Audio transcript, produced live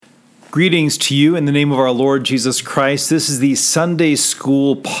Greetings to you in the name of our Lord Jesus Christ. This is the Sunday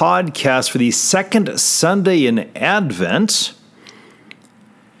School podcast for the second Sunday in Advent.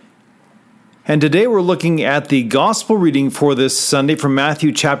 And today we're looking at the gospel reading for this Sunday from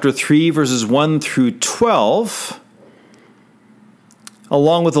Matthew chapter 3, verses 1 through 12,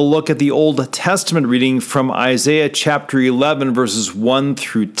 along with a look at the Old Testament reading from Isaiah chapter 11, verses 1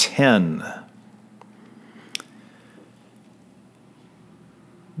 through 10.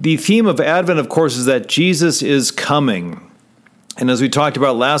 The theme of Advent, of course, is that Jesus is coming. And as we talked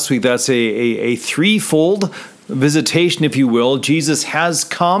about last week, that's a threefold visitation, if you will. Jesus has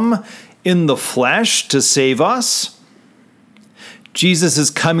come in the flesh to save us. Jesus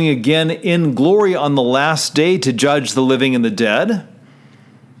is coming again in glory on the last day to judge the living and the dead.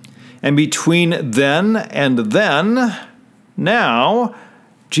 And between then and then, now,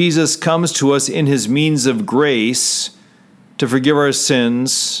 Jesus comes to us in his means of grace to forgive our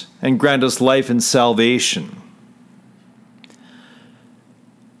sins and grant us life and salvation.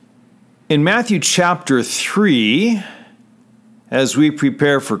 In Matthew chapter 3, as we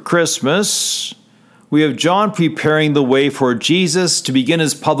prepare for Christmas, we have John preparing the way for Jesus to begin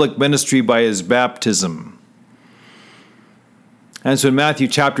his public ministry by his baptism. And so in Matthew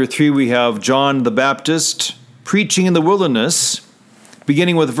chapter 3, we have John the Baptist preaching in the wilderness,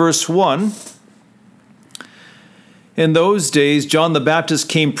 beginning with verse 1. In those days, John the Baptist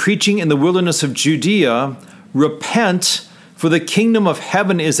came preaching in the wilderness of Judea, "Repent, for the kingdom of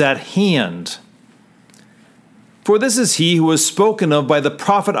heaven is at hand." For this is he who was spoken of by the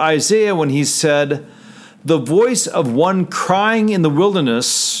prophet Isaiah when he said, "The voice of one crying in the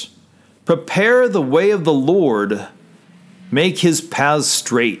wilderness, prepare the way of the Lord, make his paths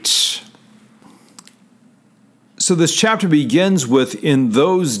straight." So this chapter begins with "in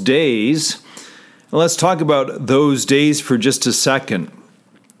those days." Let's talk about those days for just a second.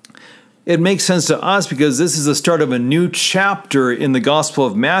 It makes sense to us because this is the start of a new chapter in the Gospel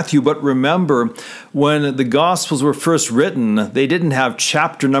of Matthew. But remember, when the Gospels were first written, they didn't have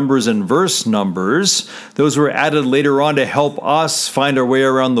chapter numbers and verse numbers. Those were added later on to help us find our way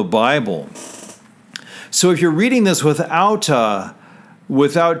around the Bible. So if you're reading this without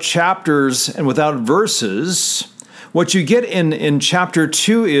chapters and without verses, what you get in chapter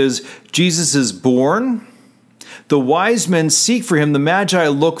 2 is Jesus is born. The wise men seek for him. The Magi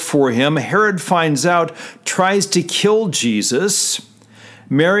look for him. Herod finds out, tries to kill Jesus.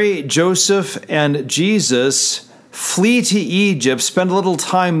 Mary, Joseph, and Jesus flee to Egypt, spend a little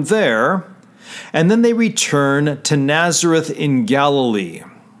time there, and then they return to Nazareth in Galilee.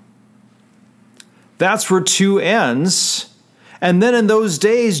 That's where 2 ends. And then in those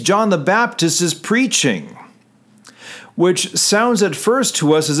days, John the Baptist is preaching, which sounds at first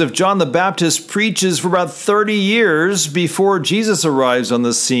to us as if John the Baptist preaches for about 30 years before Jesus arrives on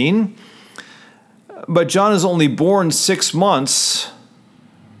the scene. But John is only born 6 months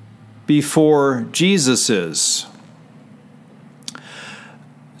before Jesus is.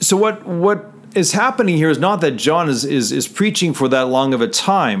 So what is happening here is not that John is preaching for that long of a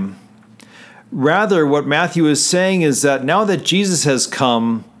time. Rather, what Matthew is saying is that now that Jesus has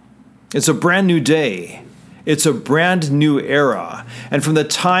come, it's a brand new day. It's a brand new era. And from the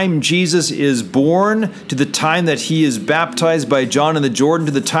time Jesus is born to the time that he is baptized by John in the Jordan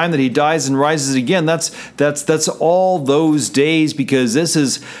to the time that he dies and rises again, that's all those days, because this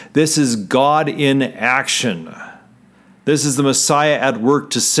is God in action. This is the Messiah at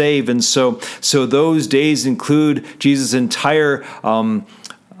work to save. And so those days include Jesus' entire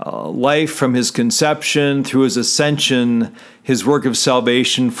life from his conception through his ascension, his work of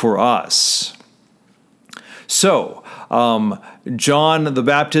salvation for us. So, John the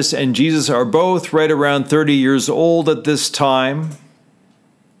Baptist and Jesus are both right around 30 years old at this time.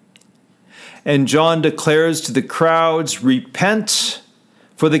 And John declares to the crowds, "Repent,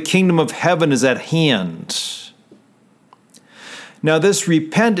 for the kingdom of heaven is at hand." Now, this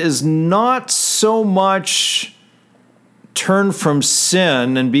repent is not so much turn from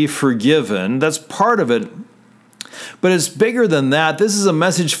sin and be forgiven. That's part of it. But it's bigger than that. This is a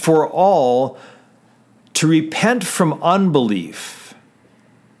message for all to repent from unbelief,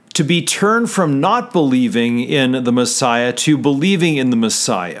 to be turned from not believing in the Messiah to believing in the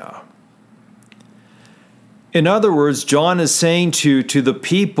Messiah. In other words, John is saying to the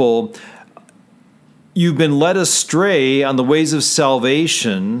people, you've been led astray on the ways of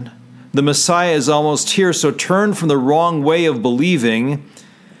salvation. The Messiah is almost here, so turn from the wrong way of believing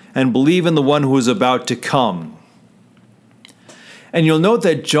and believe in the one who is about to come. And you'll note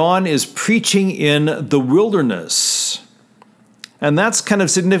that John is preaching in the wilderness. And that's kind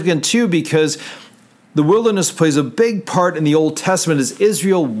of significant too, because The wilderness plays a big part in the Old Testament as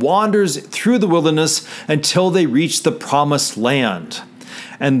Israel wanders through the wilderness until they reach the promised land.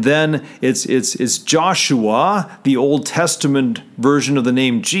 And then it's Joshua, the Old Testament version of the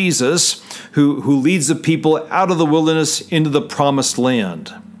name Jesus, who leads the people out of the wilderness into the promised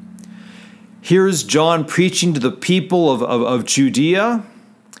land. Here's John preaching to the people of Judea.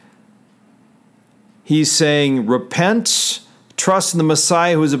 He's saying, repent, trust in the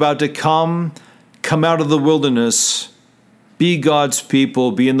Messiah who is about to come out of the wilderness, be God's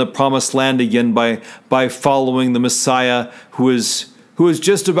people, be in the promised land again by following the Messiah who is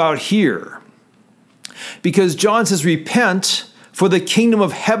just about here. Because John says, repent, for the kingdom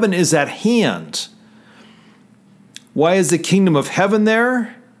of heaven is at hand. Why is the kingdom of heaven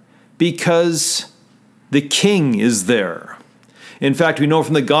there? Because the king is there. In fact, we know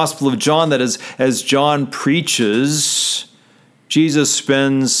from the Gospel of John that as John preaches, Jesus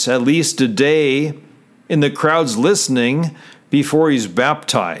spends at least a day in the crowds listening before he's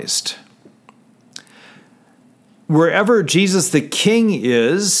baptized. Wherever Jesus the King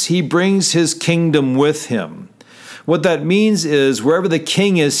is, he brings his kingdom with him. What that means is wherever the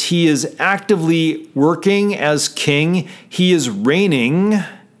king is, he is actively working as king. He is reigning.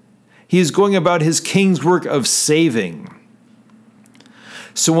 He is going about his king's work of saving.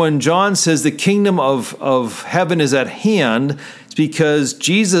 So when John says the kingdom of heaven is at hand, it's because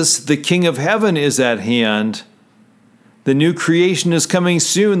Jesus, the King of heaven, is at hand. The new creation is coming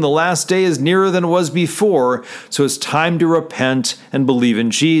soon. The last day is nearer than it was before. So it's time to repent and believe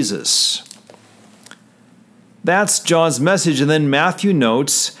in Jesus. That's John's message. And then Matthew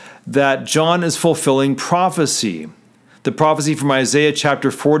notes that John is fulfilling prophecy. The prophecy from Isaiah chapter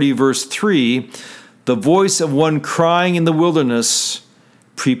 40, verse 3, the voice of one crying in the wilderness,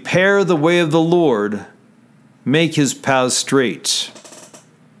 prepare the way of the Lord, make his paths straight.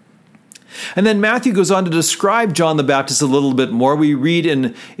 And then Matthew goes on to describe John the Baptist a little bit more. We read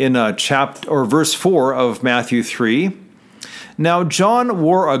in chapter or verse 4 of Matthew 3. Now John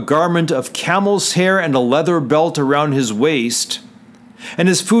wore a garment of camel's hair and a leather belt around his waist, and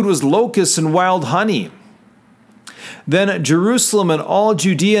his food was locusts and wild honey. Then Jerusalem and all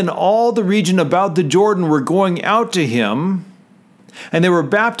Judea and all the region about the Jordan were going out to him, and they were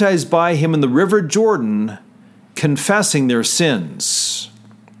baptized by him in the river Jordan, confessing their sins.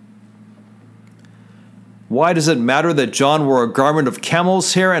 Why does it matter that John wore a garment of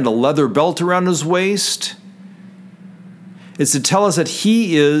camel's hair and a leather belt around his waist? It's to tell us that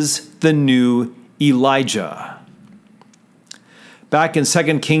he is the new Elijah. Back in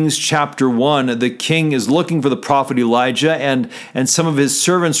 2 Kings chapter 1, the king is looking for the prophet Elijah, and some of his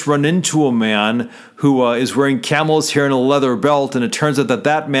servants run into a man who is wearing camel's hair and a leather belt, and it turns out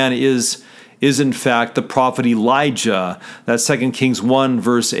that man is in fact the prophet Elijah. That's 2 Kings 1,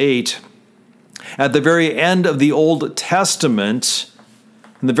 verse 8. At the very end of the Old Testament,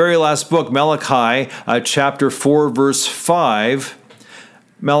 in the very last book, Malachi, chapter 4, verse 5,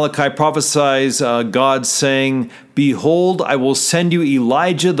 Malachi prophesies God saying, behold, I will send you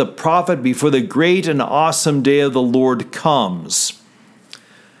Elijah the prophet before the great and awesome day of the Lord comes.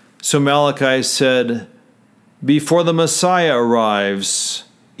 So Malachi said, before the Messiah arrives,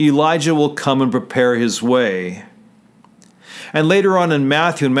 Elijah will come and prepare his way. And later on in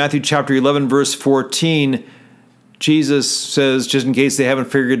Matthew chapter 11, verse 14, Jesus says, just in case they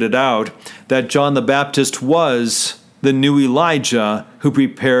haven't figured it out, that John the Baptist was the new Elijah who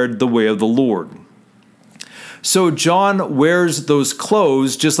prepared the way of the Lord. So John wears those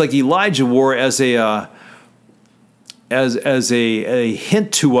clothes just like Elijah wore as a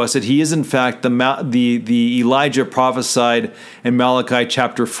hint to us that he is in fact the Elijah prophesied in Malachi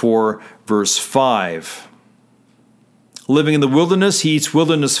chapter 4, verse 5. Living in the wilderness, he eats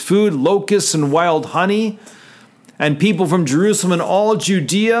wilderness food, locusts and wild honey. And people from Jerusalem and all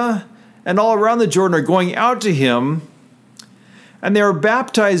Judea and all around the Jordan are going out to him. And they are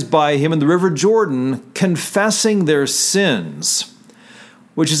baptized by him in the river Jordan, confessing their sins,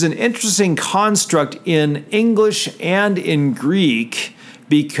 which is an interesting construct in English and in Greek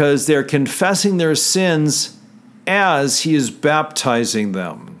because they're confessing their sins as he is baptizing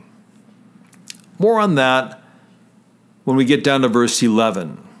them. More on that when we get down to verse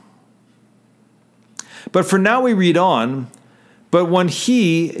 11. But for now we read on. But when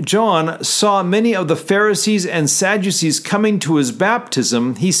he, John, saw many of the Pharisees and Sadducees coming to his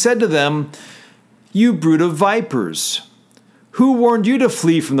baptism, he said to them, you brood of vipers, who warned you to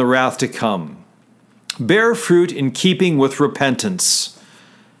flee from the wrath to come? Bear fruit in keeping with repentance.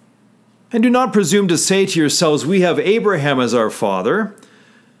 And do not presume to say to yourselves, we have Abraham as our father.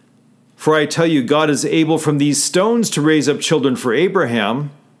 For I tell you, God is able from these stones to raise up children for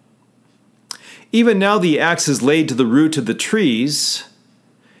Abraham. Even now the axe is laid to the root of the trees.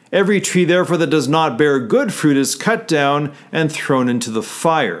 Every tree, therefore, that does not bear good fruit is cut down and thrown into the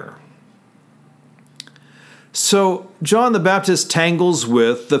fire. So John the Baptist tangles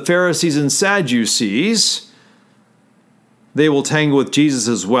with the Pharisees and Sadducees. They will tangle with Jesus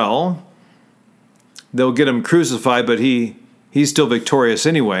as well. They'll get him crucified, but he's still victorious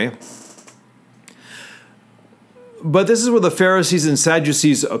anyway. But this is where the Pharisees and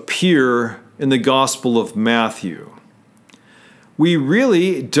Sadducees appear in the Gospel of Matthew. We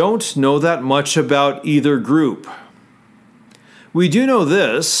really don't know that much about either group. We do know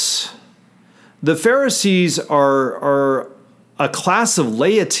this. The Pharisees are a class of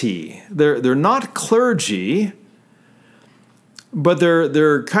laity. They're not clergy, but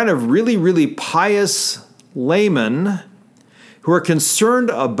they're kind of really, really pious laymen who are concerned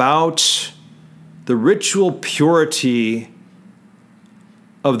about the ritual purity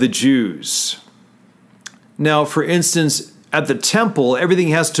of the Jews. Now, for instance, at the temple, everything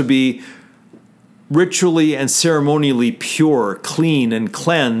has to be ritually and ceremonially pure, clean and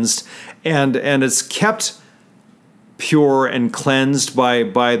cleansed, and it's kept pure and cleansed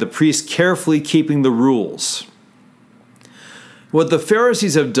by the priest carefully keeping the rules. What the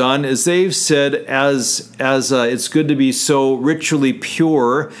Pharisees have done is they've said, as it's good to be so ritually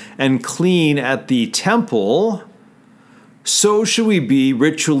pure and clean at the temple, so should we be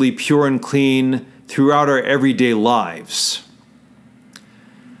ritually pure and clean throughout our everyday lives.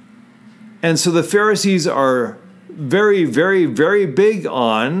 And so the Pharisees are very, very, very big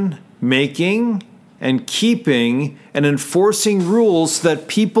on making and keeping and enforcing rules so that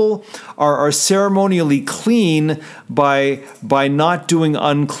people are ceremonially clean by not doing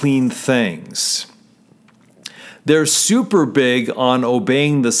unclean things. They're super big on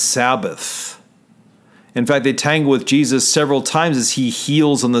obeying the Sabbath. In fact, they tangle with Jesus several times as he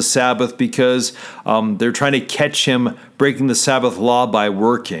heals on the Sabbath because they're trying to catch him breaking the Sabbath law by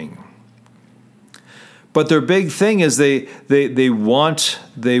working. But their big thing is they want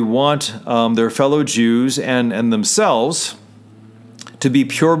their fellow Jews and themselves to be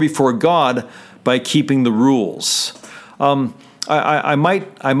pure before God by keeping the rules. I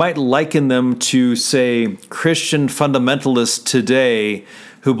might liken them to, say, Christian fundamentalists today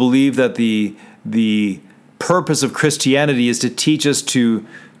who believe that the purpose of Christianity is to teach us to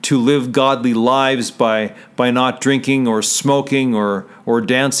live godly lives by not drinking or smoking or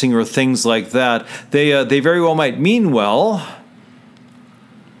dancing or things like that. They very well might mean well,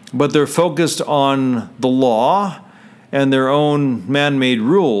 but they're focused on the law and their own man-made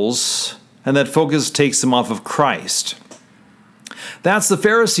rules, and that focus takes them off of Christ. That's the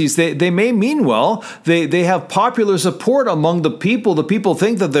Pharisees. They may mean well. They have popular support among the people. The people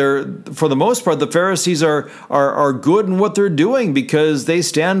think that for the most part, the Pharisees are good in what they're doing because they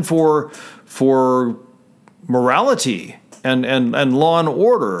stand for morality and law and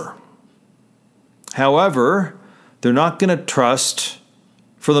order. However, they're not going to trust,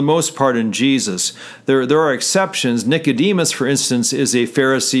 for the most part, in Jesus. There are exceptions. Nicodemus, for instance, is a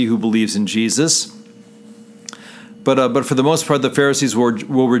Pharisee who believes in Jesus. But for the most part, the Pharisees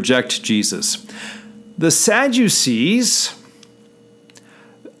will reject Jesus. The Sadducees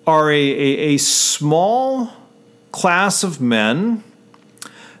are a small class of men.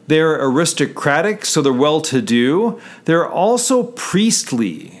 They're aristocratic, so they're well-to-do. They're also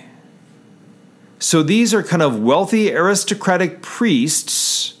priestly. So these are kind of wealthy aristocratic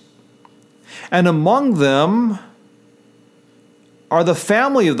priests. And among them are the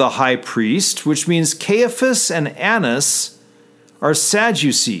family of the high priest, which means Caiaphas and Annas are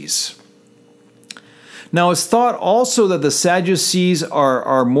Sadducees. Now, it's thought also that the Sadducees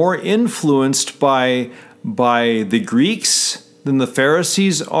are more influenced by the Greeks than the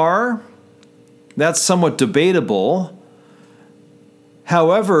Pharisees are. That's somewhat debatable.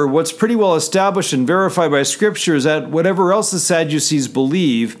 However, what's pretty well established and verified by Scripture is that whatever else the Sadducees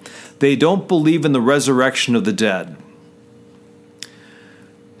believe, they don't believe in the resurrection of the dead.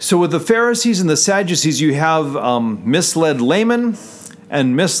 So with the Pharisees and the Sadducees, you have misled laymen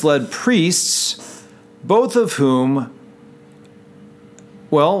and misled priests, both of whom,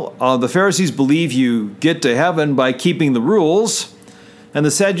 the Pharisees believe you get to heaven by keeping the rules, and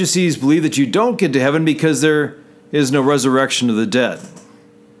the Sadducees believe that you don't get to heaven because there is no resurrection of the dead.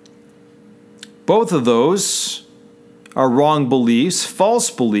 Both of those are wrong beliefs,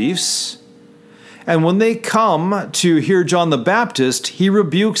 false beliefs. And when they come to hear John the Baptist, he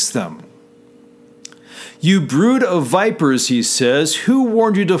rebukes them. You brood of vipers, he says, who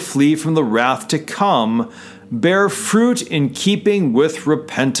warned you to flee from the wrath to come? Bear fruit in keeping with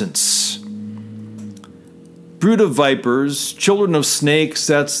repentance. Brood of vipers, children of snakes,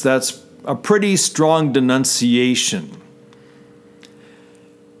 that's a pretty strong denunciation.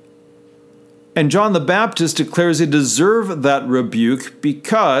 And John the Baptist declares they deserve that rebuke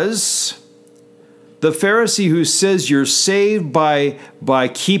because the Pharisee who says you're saved by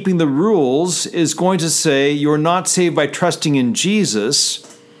keeping the rules is going to say you're not saved by trusting in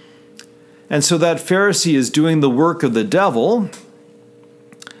Jesus. And so that Pharisee is doing the work of the devil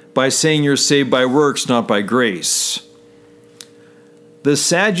by saying you're saved by works, not by grace. The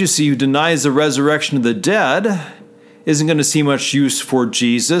Sadducee who denies the resurrection of the dead isn't going to see much use for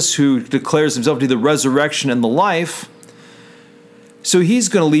Jesus, who declares himself to be the resurrection and the life. So he's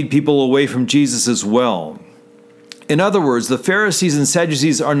going to lead people away from Jesus as well. In other words, the Pharisees and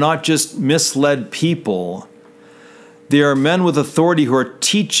Sadducees are not just misled people. They are men with authority who are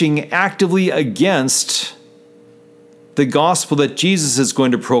teaching actively against the gospel that Jesus is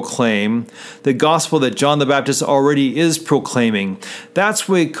going to proclaim, the gospel that John the Baptist already is proclaiming. That's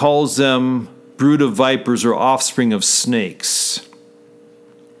why he calls them brood of vipers or offspring of snakes.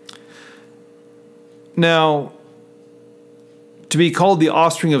 Now, to be called the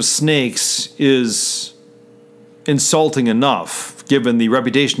offspring of snakes is insulting enough, given the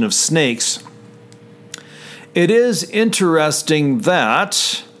reputation of snakes. It is interesting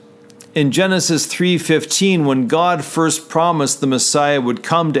that in Genesis 3:15, when God first promised the Messiah would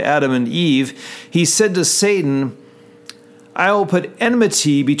come to Adam and Eve, he said to Satan, I will put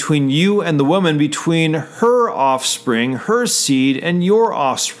enmity between you and the woman, between her offspring, her seed, and your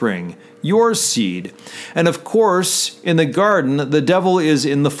offspring, your seed. And of course, in the garden, the devil is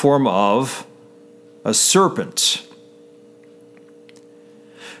in the form of a serpent.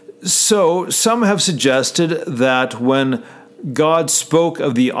 So some have suggested that when God spoke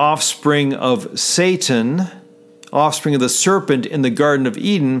of the offspring of Satan, offspring of the serpent in the Garden of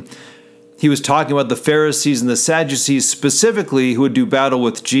Eden, he was talking about the Pharisees and the Sadducees specifically who would do battle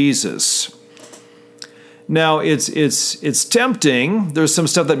with Jesus. Now, it's tempting. There's some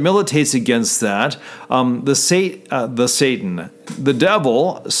stuff that militates against that. The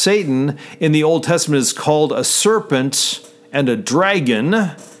devil, Satan, in the Old Testament is called a serpent and a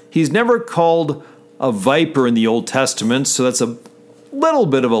dragon. He's never called a viper in the Old Testament, so that's a little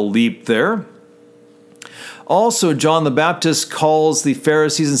bit of a leap there. Also, John the Baptist calls the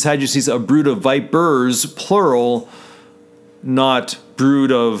Pharisees and Sadducees a brood of vipers, plural, not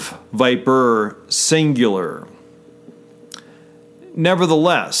brood of viper, singular.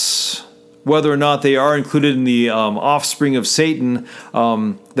 Nevertheless, whether or not they are included in the offspring of Satan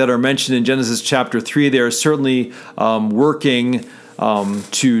that are mentioned in Genesis chapter 3, they are certainly working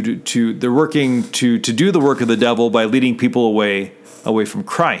to do the work of the devil by leading people away from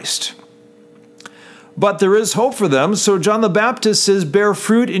Christ. But there is hope for them, so John the Baptist says, bear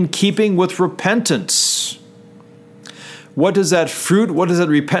fruit in keeping with repentance. What does that fruit, what does that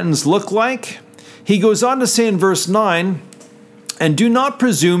repentance look like? He goes on to say in verse 9, and do not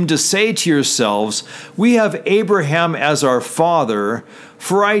presume to say to yourselves, we have Abraham as our father,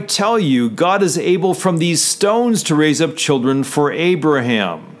 for I tell you, God is able from these stones to raise up children for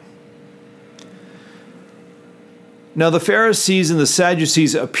Abraham. Now, the Pharisees and the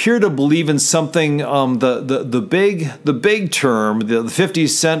Sadducees appear to believe in something. The big term, the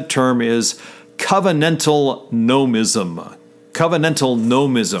 50-cent term, is covenantal nomism. Covenantal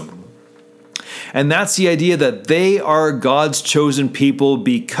nomism, and that's the idea that they are God's chosen people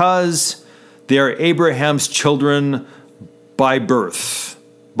because they are Abraham's children by birth,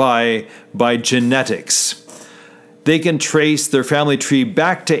 by genetics. They can trace their family tree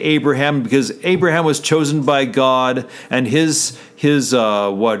back to Abraham because Abraham was chosen by God, and his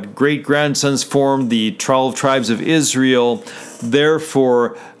great-grandsons formed the 12 tribes of Israel.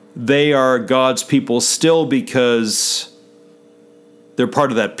 Therefore, they are God's people still because they're part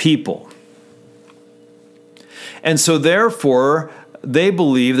of that people. And so therefore, they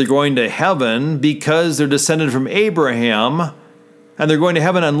believe they're going to heaven because they're descended from Abraham, and they're going to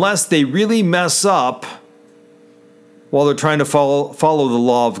heaven unless they really mess up while they're trying to follow the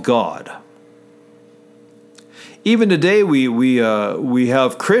law of God. Even today, we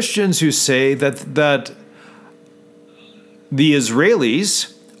have Christians who say that the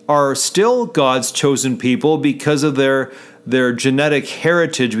Israelis are still God's chosen people because of their genetic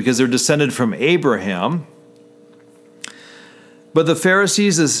heritage, because they're descended from Abraham. But the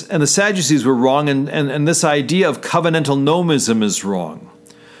Pharisees and the Sadducees were wrong, and this idea of covenantal nomism is wrong.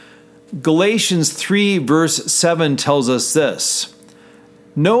 Galatians 3 verse 7 tells us this,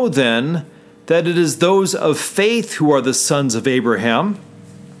 know then that it is those of faith who are the sons of Abraham.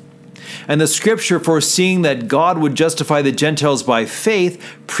 And the scripture, foreseeing that God would justify the Gentiles by faith,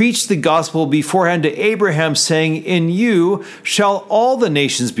 preached the gospel beforehand to Abraham, saying, in you shall all the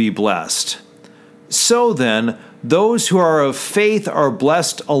nations be blessed. So then, those who are of faith are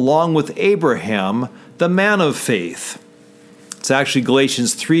blessed along with Abraham, the man of faith. It's actually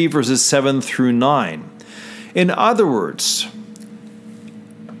Galatians 3, verses 7 through 9. In other words,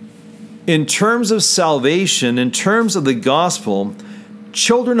 in terms of salvation, in terms of the gospel,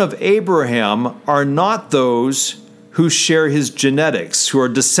 children of Abraham are not those who share his genetics, who are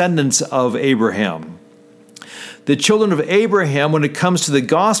descendants of Abraham. The children of Abraham, when it comes to the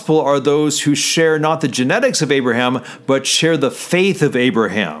gospel, are those who share not the genetics of Abraham, but share the faith of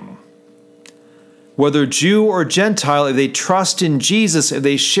Abraham. Whether Jew or Gentile, if they trust in Jesus, if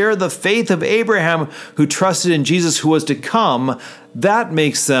they share the faith of Abraham who trusted in Jesus who was to come, that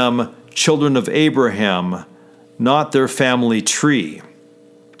makes them children of Abraham, not their family tree.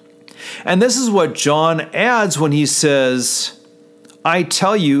 And this is what John adds when he says, I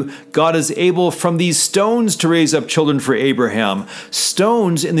tell you, God is able from these stones to raise up children for Abraham.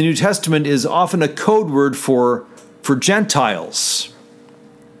 Stones in the New Testament is often a code word for Gentiles.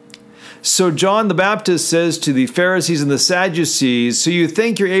 So John the Baptist says to the Pharisees and the Sadducees, so you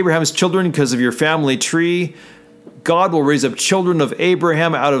think you're Abraham's children because of your family tree? God will raise up children of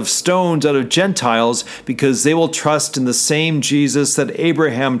Abraham out of stones, out of Gentiles, because they will trust in the same Jesus that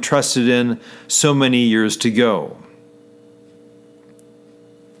Abraham trusted in so many years ago.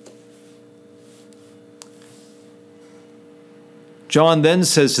 John then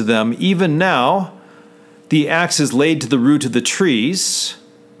says to them, even now the axe is laid to the root of the trees.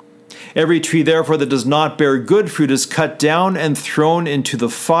 Every tree, therefore, that does not bear good fruit is cut down and thrown into the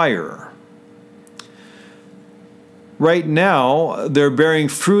fire. Right now, they're bearing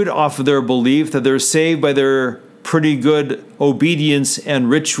fruit off of their belief that they're saved by their pretty good obedience and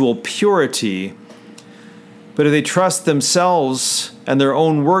ritual purity. But if they trust themselves and their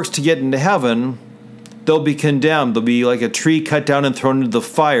own works to get into heaven, they'll be condemned. They'll be like a tree cut down and thrown into the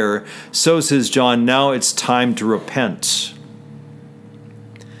fire. So says John, now it's time to repent.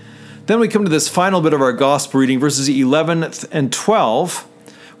 Then we come to this final bit of our gospel reading, verses 11 and 12,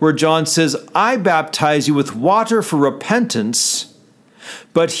 where John says, I baptize you with water for repentance,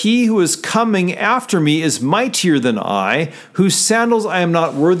 but he who is coming after me is mightier than I, whose sandals I am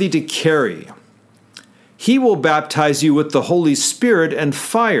not worthy to carry. He will baptize you with the Holy Spirit and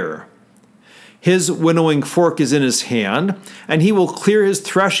fire. His winnowing fork is in his hand, and he will clear his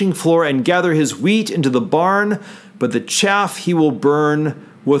threshing floor and gather his wheat into the barn, but the chaff he will burn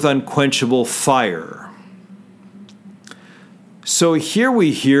with unquenchable fire. So here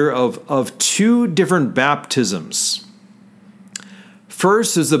we hear of two different baptisms.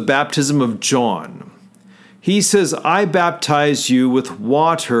 First is the baptism of John. He says, I baptize you with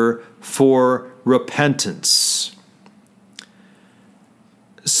water for repentance.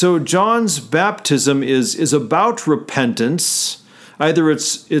 So John's baptism is about repentance. Either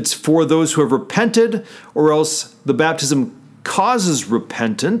it's for those who have repented, or else the baptism causes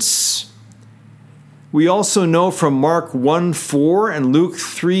repentance. We also know from Mark 1:4 and Luke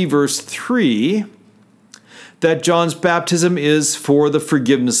 3, verse 3, that John's baptism is for the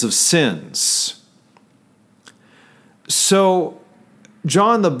forgiveness of sins. So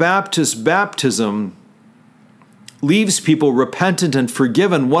John the Baptist's baptism leaves people repentant and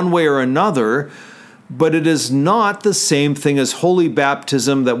forgiven one way or another, but it is not the same thing as holy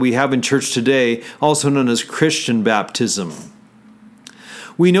baptism that we have in church today, also known as Christian baptism.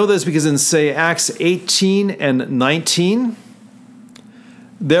 We know this because in, say, Acts 18 and 19,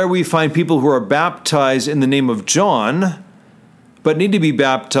 there we find people who are baptized in the name of John, but need to be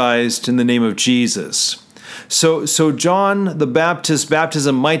baptized in the name of Jesus. So John the Baptist's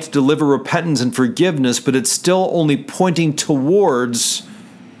baptism might deliver repentance and forgiveness, but it's still only pointing towards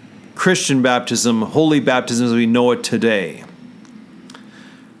Christian baptism, holy baptism as we know it today.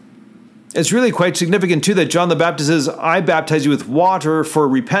 It's really quite significant, too, that John the Baptist says, I baptize you with water for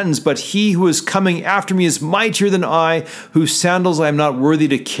repentance, but he who is coming after me is mightier than I, whose sandals I am not worthy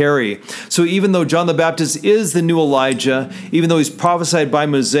to carry. So even though John the Baptist is the new Elijah, even though he's prophesied by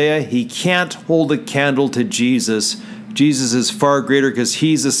Mosiah, he can't hold a candle to Jesus. Jesus is far greater because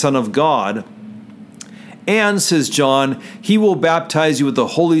he's the Son of God. And, says John, he will baptize you with the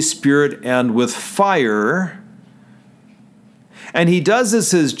Holy Spirit and with fire. And he does this,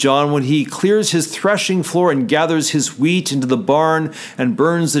 says John, when he clears his threshing floor and gathers his wheat into the barn and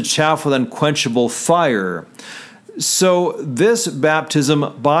burns the chaff with unquenchable fire. So this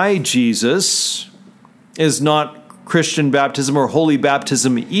baptism by Jesus is not Christian baptism or holy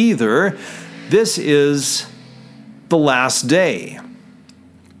baptism either. This is the last day.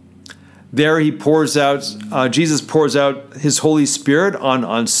 There he pours out, Jesus pours out his Holy Spirit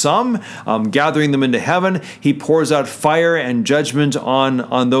on some, gathering them into heaven. He pours out fire and judgment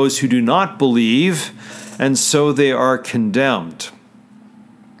on those who do not believe, and so they are condemned.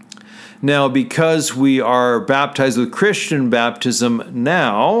 Now, because we are baptized with Christian baptism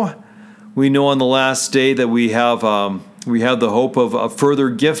now, we know on the last day that we have the hope of a further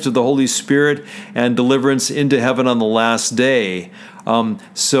gift of the Holy Spirit and deliverance into heaven on the last day.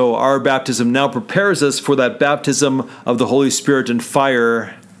 So our baptism now prepares us for that baptism of the Holy Spirit and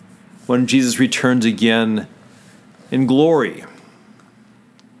fire when Jesus returns again in glory.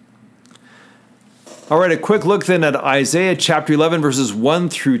 All right, a quick look then at Isaiah chapter 11, verses 1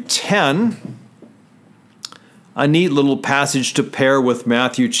 through 10. A neat little passage to pair with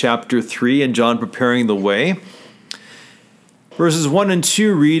Matthew chapter 3 and John preparing the way. Verses 1 and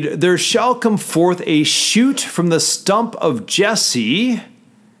 2 read, "There shall come forth a shoot from the stump of Jesse,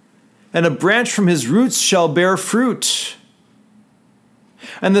 and a branch from his roots shall bear fruit.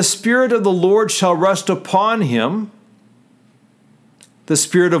 And the Spirit of the Lord shall rest upon him, the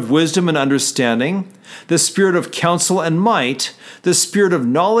Spirit of wisdom and understanding, the Spirit of counsel and might, the Spirit of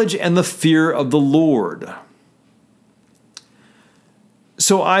knowledge and the fear of the Lord."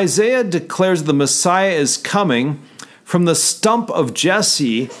 So Isaiah declares the Messiah is coming from the stump of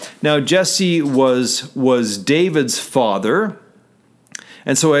Jesse. Now, Jesse was David's father.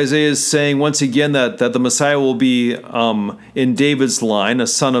 And so Isaiah is saying once again that the Messiah will be in David's line, a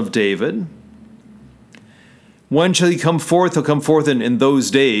son of David. When shall he come forth? He'll come forth in those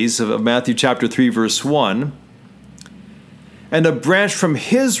days of Matthew chapter 3, verse 1. "And a branch from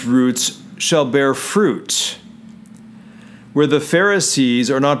his roots shall bear fruit." Where the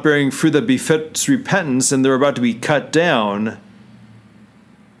Pharisees are not bearing fruit that befits repentance and they're about to be cut down,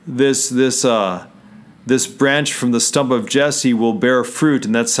 this branch from the stump of Jesse will bear fruit,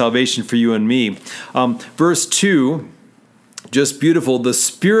 and that's salvation for you and me. Verse 2, just beautiful. "The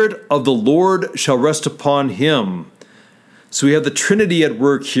Spirit of the Lord shall rest upon him." So we have the Trinity at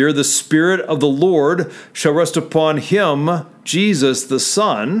work here. The Spirit of the Lord shall rest upon him, Jesus the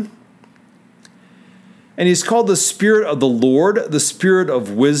Son. And he's called the Spirit of the Lord, the Spirit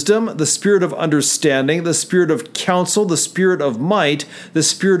of wisdom, the Spirit of understanding, the Spirit of counsel, the Spirit of might, the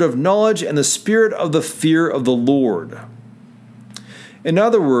Spirit of knowledge, and the Spirit of the fear of the Lord. In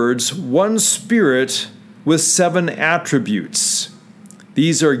other words, one Spirit with 7 attributes.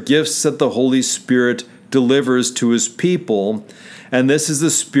 These are gifts that the Holy Spirit delivers to his people, and this is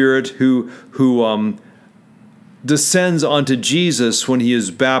the Spirit who descends onto Jesus when he is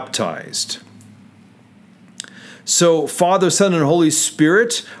baptized. So Father, Son, and Holy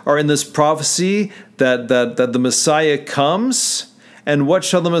Spirit are in this prophecy that the Messiah comes. And what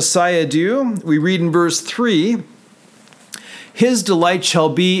shall the Messiah do? We read in verse 3, "His delight shall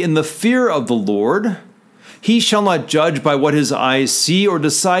be in the fear of the Lord. He shall not judge by what his eyes see, or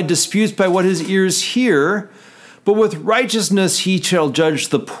decide disputes by what his ears hear. But with righteousness he shall judge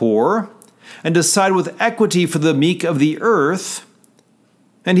the poor, and decide with equity for the meek of the earth.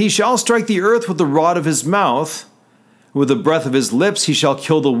 And he shall strike the earth with the rod of his mouth. With the breath of his lips he shall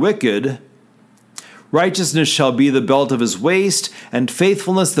kill the wicked. Righteousness shall be the belt of his waist, and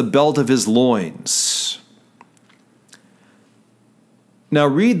faithfulness the belt of his loins." Now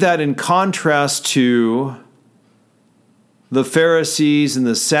read that in contrast to the Pharisees and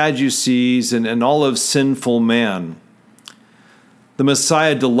the Sadducees and all of sinful man. The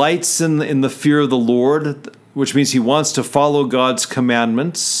Messiah delights in the fear of the Lord, which means he wants to follow God's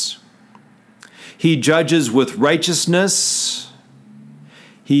commandments. He judges with righteousness.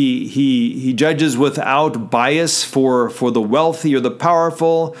 He judges without bias for the wealthy or the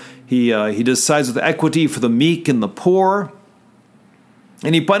powerful. He decides with equity for the meek and the poor.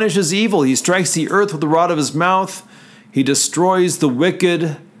 And he punishes evil. He strikes the earth with the rod of his mouth. He destroys the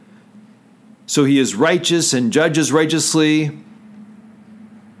wicked. So he is righteous and judges righteously.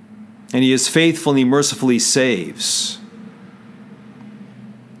 And he is faithful and he mercifully saves.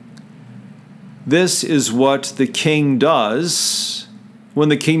 This is what the King does when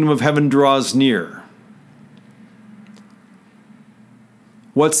the kingdom of heaven draws near.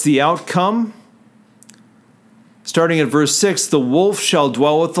 What's the outcome? Starting at verse 6, "The wolf shall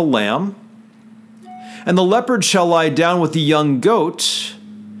dwell with the lamb, and the leopard shall lie down with the young goat,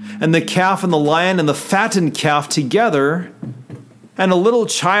 and the calf and the lion and the fattened calf together, and a little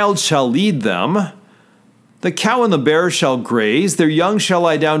child shall lead them. The cow and the bear shall graze, their young shall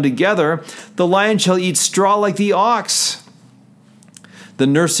lie down together. The lion shall eat straw like the ox. The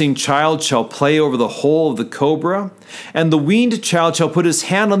nursing child shall play over the hole of the cobra, and the weaned child shall put his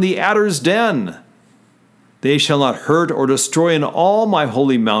hand on the adder's den. They shall not hurt or destroy in all my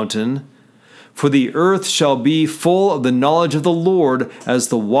holy mountain, For the earth shall be full of the knowledge of the Lord as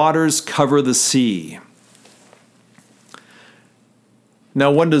the waters cover the sea.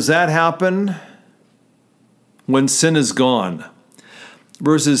 Now, when does that happen? When sin is gone.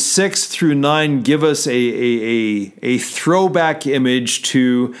 Verses 6 through 9 give us a throwback image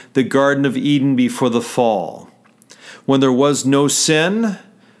to the Garden of Eden before the fall. When there was no sin,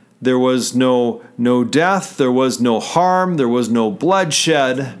 there was no death, there was no harm, there was no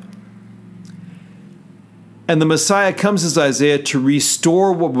bloodshed. And the Messiah comes as Isaiah to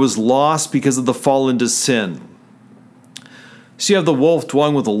restore what was lost because of the fall into sin. So you have the wolf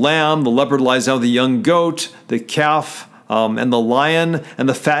dwelling with the lamb, the leopard lies down with the young goat, the calf and the lion and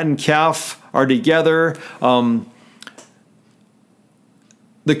the fattened calf are together. The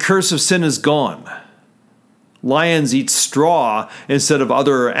curse of sin is gone. Lions eat straw instead of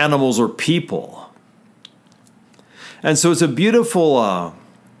other animals or people. And so it's a beautiful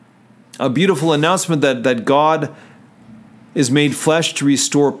announcement that God is made flesh to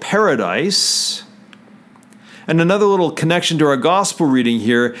restore paradise. And another little connection to our gospel reading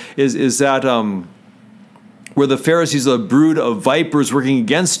here is that where the Pharisees are a brood of vipers working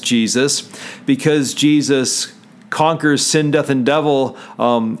against Jesus, because Jesus conquers sin, death, and devil.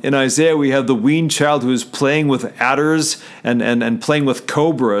 In Isaiah, we have the weaned child who is playing with adders and playing with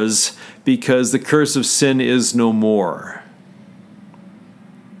cobras because the curse of sin is no more.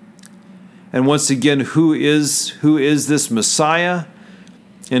 And once again, who is this Messiah?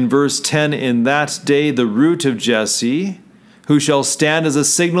 In verse 10, in that day the root of Jesse, who shall stand as a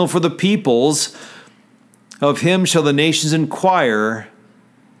signal for the peoples, of him shall the nations inquire,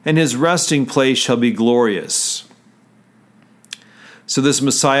 and his resting place shall be glorious. So this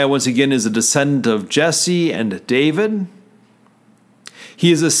Messiah, once again, is a descendant of Jesse and David.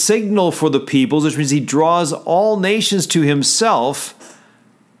 He is a signal for the peoples, which means he draws all nations to himself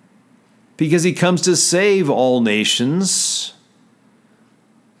because he comes to save all nations,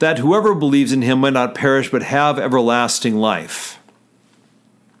 that whoever believes in him might not perish but have everlasting life.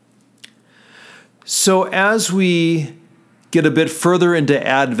 So as we get a bit further into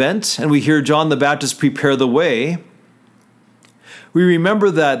Advent and we hear John the Baptist prepare the way, we remember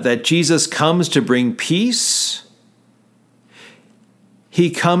that Jesus comes to bring peace. He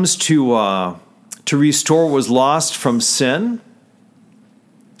comes to restore what was lost from sin.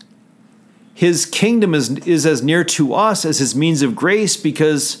 His kingdom is as near to us as his means of grace,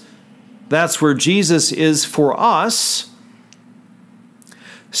 because that's where Jesus is for us.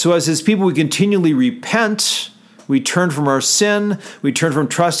 So as his people, we continually repent. We turn from our sin. We turn from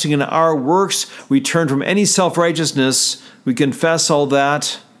trusting in our works. We turn from any self-righteousness. We confess all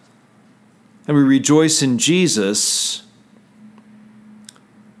that. And we rejoice in Jesus.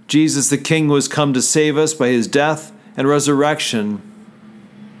 Jesus, the King, who has come to save us by his death and resurrection,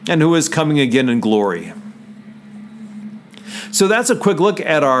 and who is coming again in glory. So that's a quick look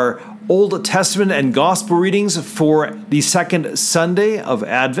at our Old Testament and Gospel readings for the second Sunday of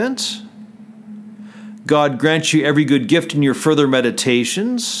Advent. God grant you every good gift in your further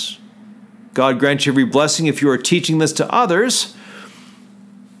meditations. God grant you every blessing if you are teaching this to others.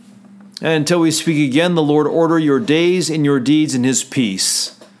 And until we speak again, the Lord order your days and your deeds in his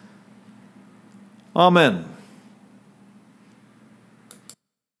peace. Amen.